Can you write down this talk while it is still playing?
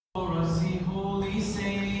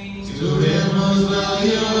sing. To him whose will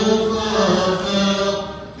you fulfill,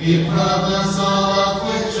 he promised all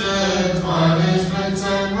afflictions, punishments,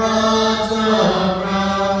 and rods of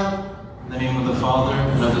wrath. In the name of the Father,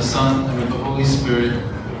 and of the Son, and of the Holy Spirit,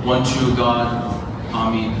 one true God.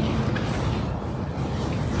 Amen.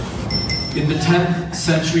 In the 10th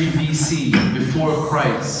century BC, before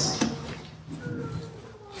Christ,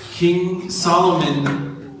 King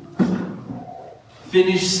Solomon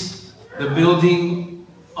finished the building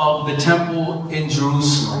of the temple in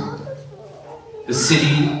Jerusalem, the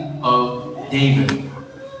city of David.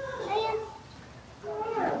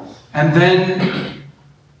 And then,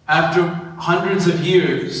 after hundreds of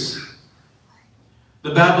years,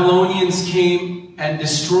 the Babylonians came and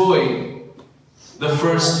destroyed the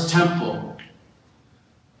first temple.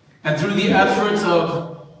 And through the efforts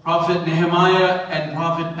of Prophet Nehemiah and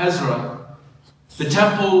Prophet Ezra, the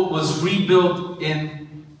temple was rebuilt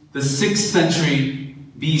in the 6th century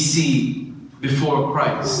BC before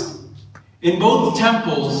Christ. In both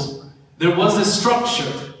temples, there was a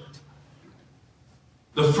structure.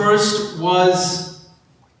 The first was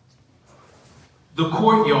the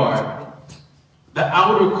courtyard, the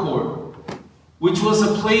outer court, which was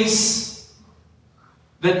a place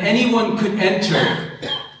that anyone could enter,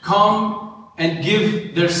 come and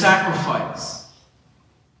give their sacrifice.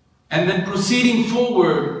 And then proceeding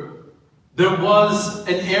forward, there was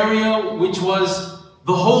an area which was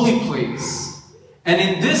the holy place. And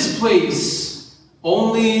in this place,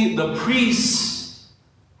 only the priests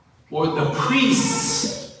were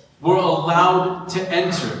allowed to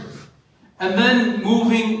enter. And then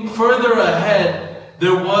moving further ahead,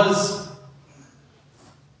 there was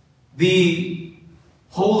the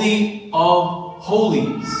Holy of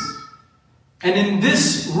Holies. And in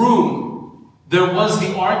this room, there was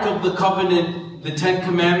the Ark of the Covenant, the 10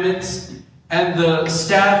 Commandments, and the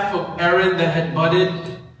staff of Aaron that had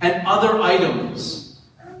budded, and other items.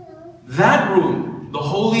 That room, the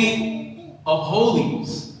Holy of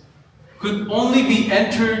Holies, could only be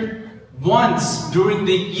entered once during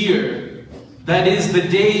the year. That is the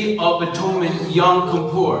Day of Atonement, Yom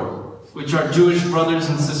Kippur, which our Jewish brothers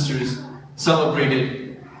and sisters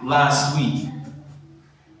celebrated last week.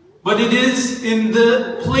 But it is in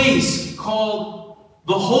the place called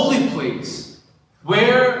the Holy Place,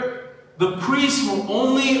 where the priests were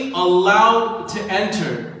only allowed to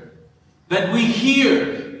enter, that we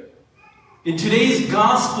hear in today's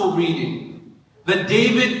gospel reading that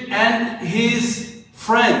David and his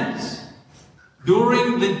friends,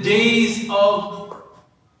 during the days of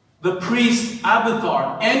the priest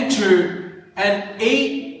Abiathar, entered and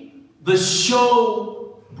ate the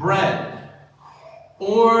show bread,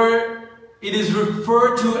 or it is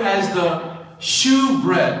referred to as the shew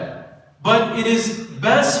bread, but it is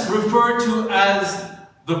best referred to as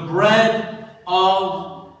the bread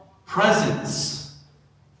of presence.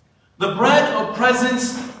 The bread of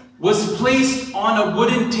presence was placed on a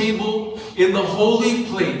wooden table in the holy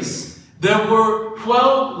place. There were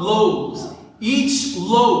 12 loaves. Each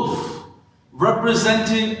loaf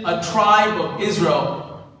represented a tribe of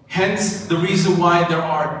Israel, hence the reason why there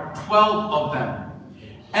are 12 of them.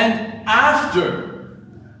 And after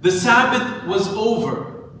the Sabbath was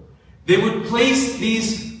over, they would place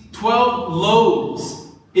these 12 loaves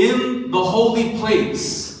in the holy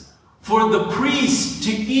place for the priests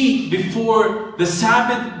to eat before the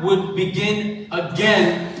Sabbath would begin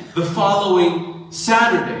again the following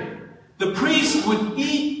Saturday. The priest would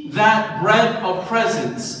eat that bread of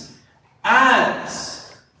presence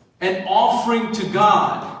as an offering to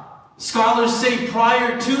God. Scholars say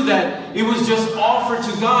prior to that, it was just offered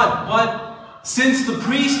to God. But since the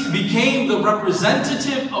priest became the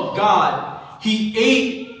representative of God, he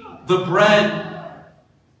ate the bread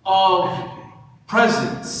of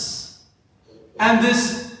presence. And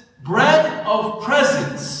this bread of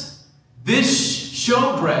presence, this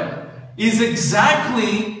showbread, is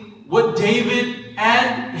exactly what David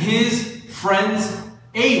and his friends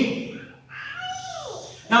ate.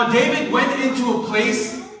 Now David went into a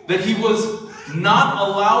place that he was not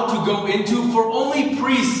allowed to go into, for only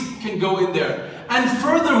priests can go in there. And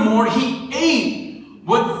furthermore, he ate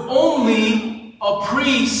what only a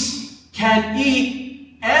priest can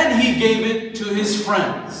eat, and he gave it to his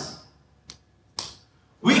friends.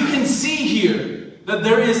 We can see here that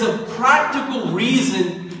there is a practical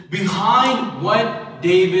reason behind what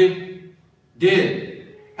David did.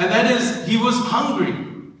 And that is, he was hungry.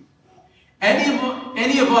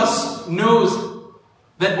 Any of us knows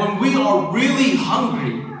that when we are really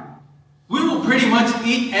hungry, we will pretty much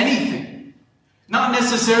eat anything. Not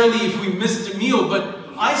necessarily if we missed a meal, but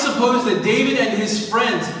I suppose that David and his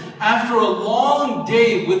friends, after a long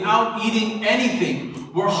day without eating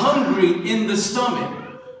anything, were hungry in the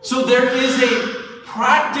stomach. So there is a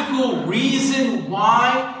practical reason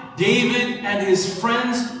why David and his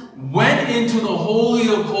friends went into the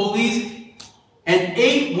Holy of Holies and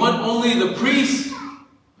ate what only the priest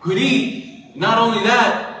could eat. Not only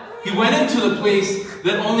that, he went into the place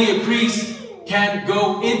that only a priest can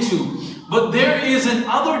go into. But there is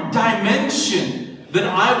another dimension that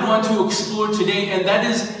I want to explore today, and that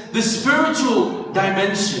is the spiritual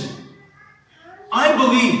dimension. I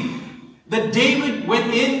believe that David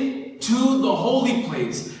went into the holy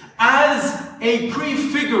place as a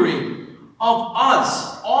prefiguring of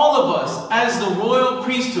us, all of us, as the royal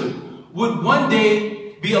priesthood, would one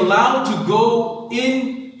day be allowed to go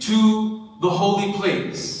into the holy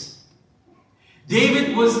place.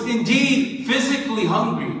 David was indeed physically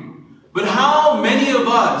hungry, but how many of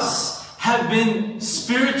us have been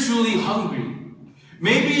spiritually hungry?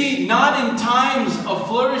 Maybe not in times of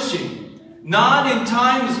flourishing, not in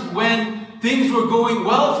times when things were going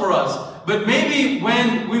well for us, but maybe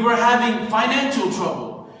when we were having financial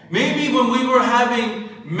trouble, maybe when we were having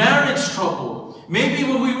marriage trouble, maybe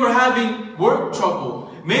when we were having work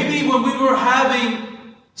trouble, maybe when we were having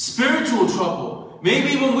spiritual trouble,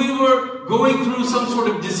 maybe when we were going through some sort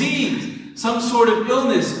of disease, some sort of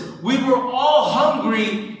illness. We were all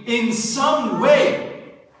hungry in some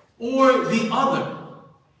way or the other.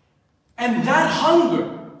 And that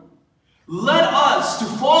hunger led us to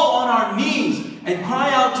fall on our knees and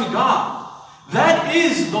cry out to God. That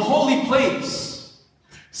is the holy place.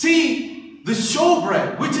 See, the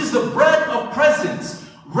showbread, which is the bread of presence,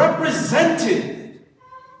 represented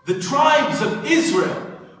the tribes of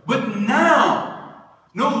Israel. But now,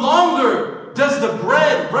 no longer does the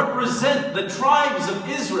bread represent the tribes of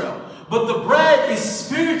Israel, but the bread is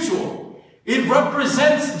spiritual. It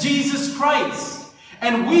represents Jesus Christ.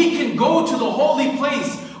 And we can go to the holy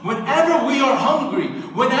place whenever we are hungry,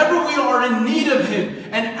 whenever we are in need of Him,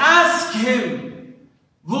 and ask Him,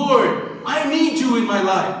 Lord, I need you in my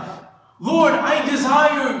life. Lord, I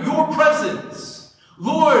desire your presence.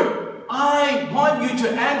 Lord, I want you to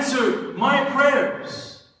answer my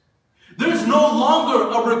prayers. There's no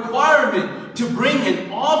longer a requirement to bring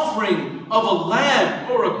an offering of a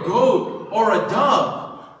lamb or a goat or a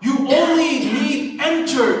dove. You only need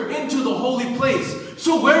enter into the holy place.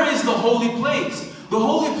 So where is the holy place? The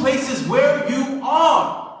holy place is where you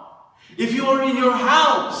are. If you are in your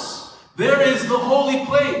house, there is the holy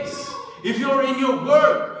place. If you are in your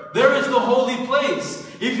work, there is the holy place.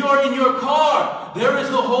 If you are in your car, there is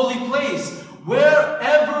the holy place.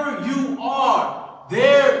 Wherever you are,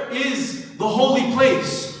 there is the holy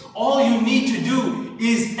place. All you need to do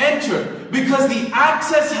is enter, because the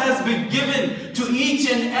access has been given to each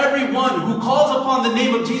and every one who calls upon the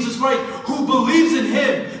name of Jesus Christ, who believes in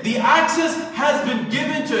Him. The access has been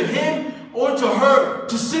given to him or to her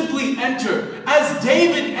to simply enter. As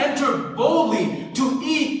David entered boldly to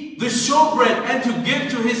eat the showbread and to give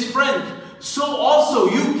to his friend, so also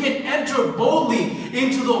you can enter boldly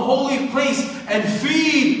into the holy place and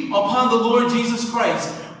feed upon the Lord Jesus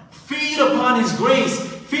Christ. Feed upon His grace.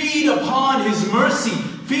 Feed upon His mercy.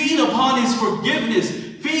 Feed upon His forgiveness.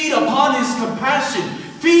 Feed upon His compassion.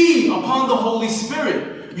 Feed upon the Holy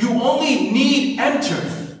Spirit. You only need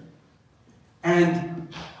enter. And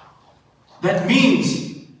that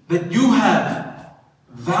means that you have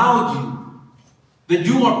value. That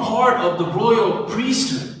you are part of the royal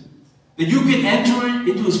priesthood. That you can enter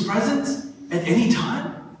into His presence at any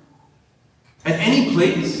time. At any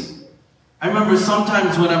place. I remember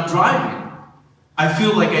sometimes when I'm driving, I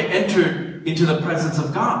feel like I entered into the presence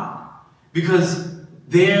of God. Because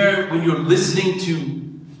there, when you're listening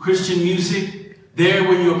to Christian music, there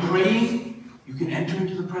when you're praying, you can enter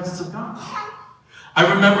into the presence of God.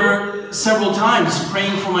 I remember several times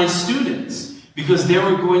praying for my students because they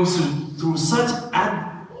were going through such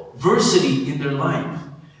adversity in their life.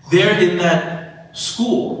 There in that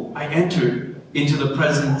school, I entered into the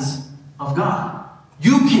presence of God.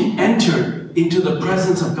 You can enter into the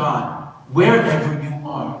presence of God wherever you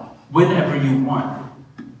are, whenever you want.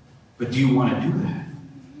 But do you want to do that?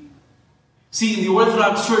 See, in the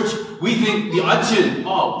Orthodox Church, we think the Achin,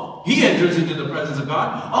 he enters into the presence of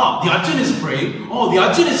God. The Achin is praying. The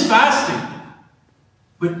Achin is fasting.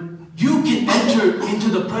 But you can enter into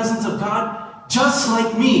the presence of God just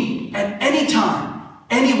like me at any time,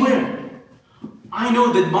 anywhere. I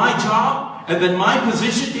know that my job and that my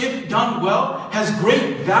position, if done well, has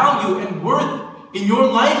great value and worth in your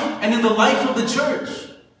life and in the life of the church.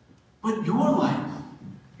 But your life,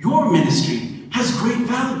 your ministry has great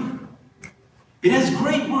value. It has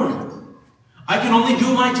great worth. I can only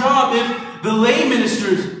do my job if the lay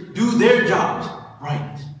ministers do their jobs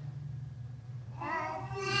right.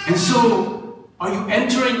 And so, are you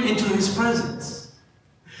entering into His presence?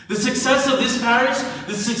 The success of this parish,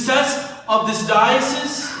 the success of this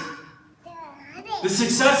diocese, the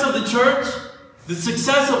success of the church, the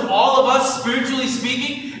success of all of us, spiritually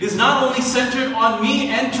speaking, is not only centered on me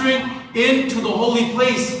entering into the holy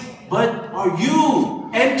place, but are you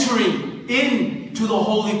entering into the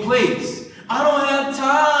holy place? I don't have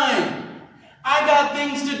time. I got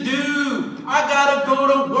things to do. I gotta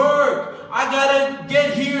go to work. I gotta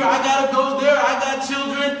get here. I gotta go there. I got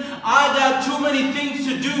children. I got too many things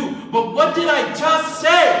to do. But what did I just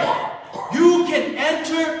say? You can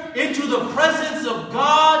enter into the presence of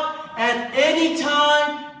God at any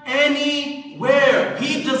time, anywhere.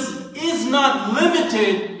 He is not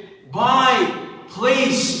limited by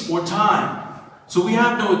place or time. So we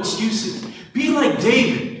have no excuses. Be like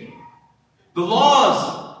David. The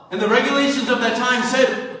laws and the regulations of that time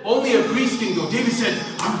said only a priest can go. David said,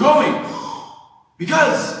 I'm going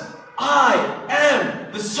because I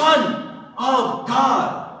am the son of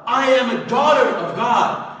God. I am a daughter of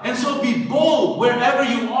God. And so be bold wherever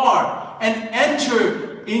you are and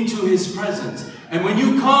enter into His presence. And when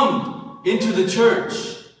you come into the church,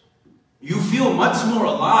 you feel much more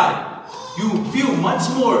alive. You feel much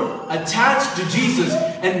more attached to Jesus.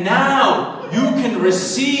 And now you can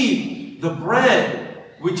receive the bread,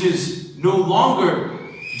 which is no longer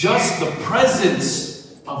just the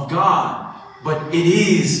presence of God, but it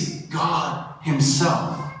is God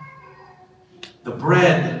Himself. The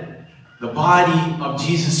bread, the body of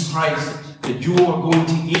Jesus Christ that you are going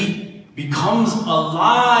to eat becomes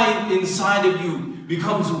alive inside of you,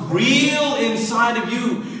 becomes real inside of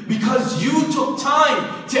you, because you took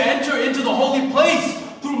time to enter into the holy place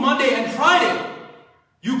through Monday and Friday.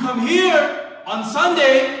 You come here on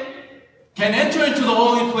Sunday, can enter into the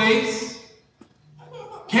holy place,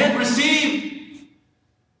 can't receive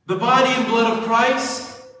the body and blood of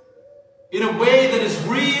Christ in a way that is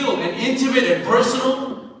real and intimate and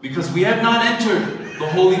personal, because we have not entered the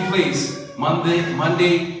holy place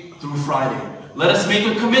Monday through Friday. Let us make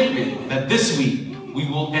a commitment that this week we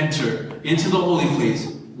will enter into the holy place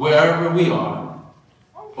wherever we are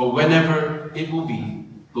or whenever it will be.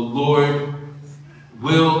 The Lord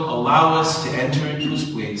will allow us to enter into His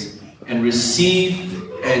place and receive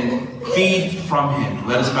and feed from Him.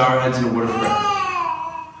 Let us bow our heads in a word of prayer.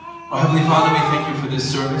 Our Heavenly Father, we thank You for this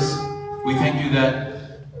service. We thank You that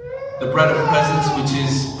the bread of presence which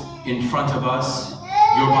is in front of us,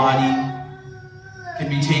 Your body, can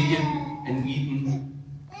be taken and eaten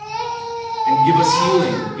and give us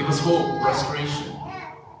healing, give us hope, restoration.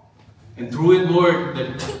 And through it, Lord,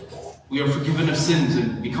 that we are forgiven of sins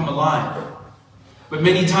and become alive. But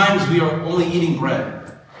many times we are only eating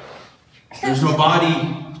bread. There's no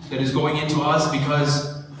body that is going into us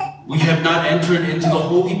because we have not entered into the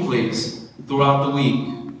holy place throughout the week.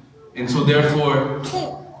 And so therefore,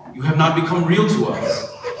 You have not become real to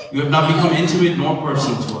us. You have not become intimate nor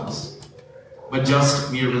personal to us, but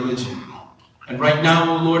just mere religion. And right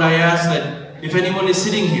now, oh Lord, I ask that if anyone is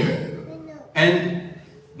sitting here and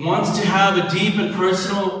wants to have a deep and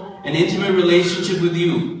personal and intimate relationship with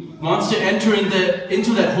You, wants to enter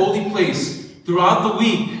into that holy place throughout the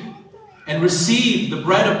week and receive the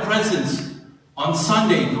bread of presence on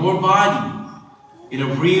Sunday, Your body, in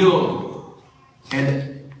a real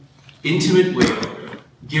and intimate way,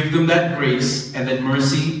 give them that grace and that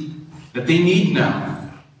mercy that they need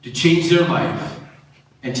now to change their life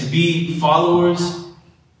and to be followers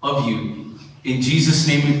of You. In Jesus'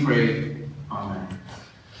 name we pray. Amen.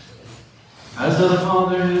 As the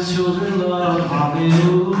Father His children love,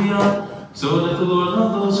 hallelujah, so let the Lord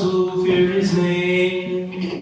love those who fear His name.